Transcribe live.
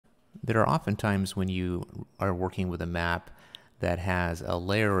There are often times when you are working with a map that has a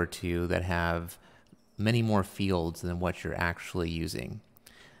layer or two that have many more fields than what you're actually using.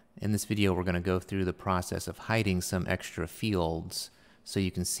 In this video, we're going to go through the process of hiding some extra fields so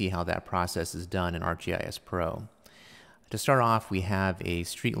you can see how that process is done in ArcGIS Pro. To start off, we have a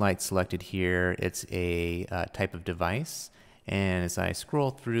streetlight selected here. It's a type of device. And as I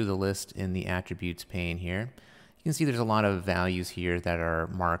scroll through the list in the attributes pane here, you can see there's a lot of values here that are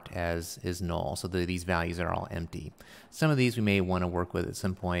marked as is null. So these values are all empty. Some of these we may want to work with at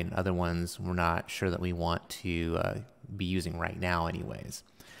some point. Other ones we're not sure that we want to be using right now anyways.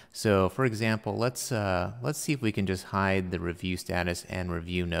 So for example, let's see if we can just hide the review status and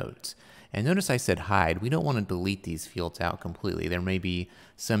review notes. And notice I said hide. We don't want to delete these fields out completely. There may be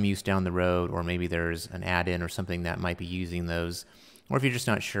some use down the road, or maybe there's an add-in or something that might be using those. Or if you're just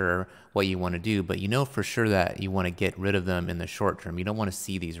not sure what you want to do, but you know for sure that you want to get rid of them in the short term. You don't want to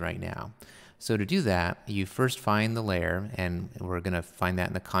see these right now. So to do that, you first find the layer, and we're going to find that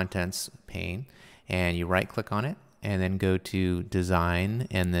in the contents pane, and you right click on it and then go to design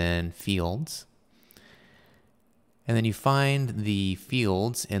and then fields. And then you find the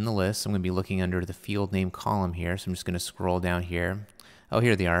fields in the list. I'm going to be looking under the field name column here. So I'm just going to scroll down here. Oh,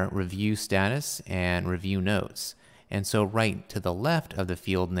 here they are, review status and review notes. And so right to the left of the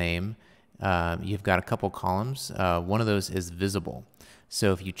field name, you've got a couple columns. One of those is visible.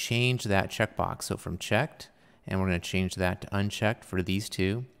 So if you change that checkbox, so from checked, and we're going to change that to unchecked for these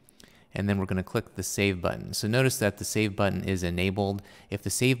two, and then we're going to click the save button. So notice that the save button is enabled. If the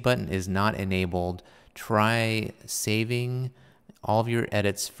save button is not enabled, try saving all of your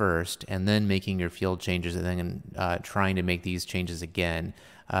edits first and then making your field changes and then trying to make these changes again.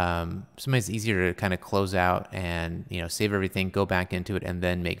 Sometimes it's easier to kind of close out and save everything, go back into it, and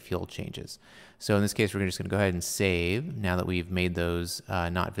then make field changes. So in this case, we're just going to go ahead and save now that we've made those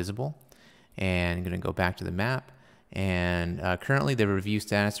not visible. And I'm going to go back to the map. And currently the review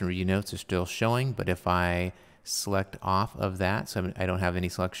status and review notes are still showing, but if I select off of that, so I don't have any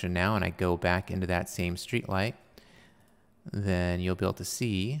selection now, and I go back into that same street light, then you'll be able to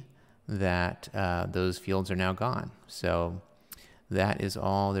see that those fields are now gone. So that is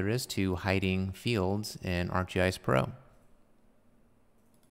all there is to hiding fields in ArcGIS Pro.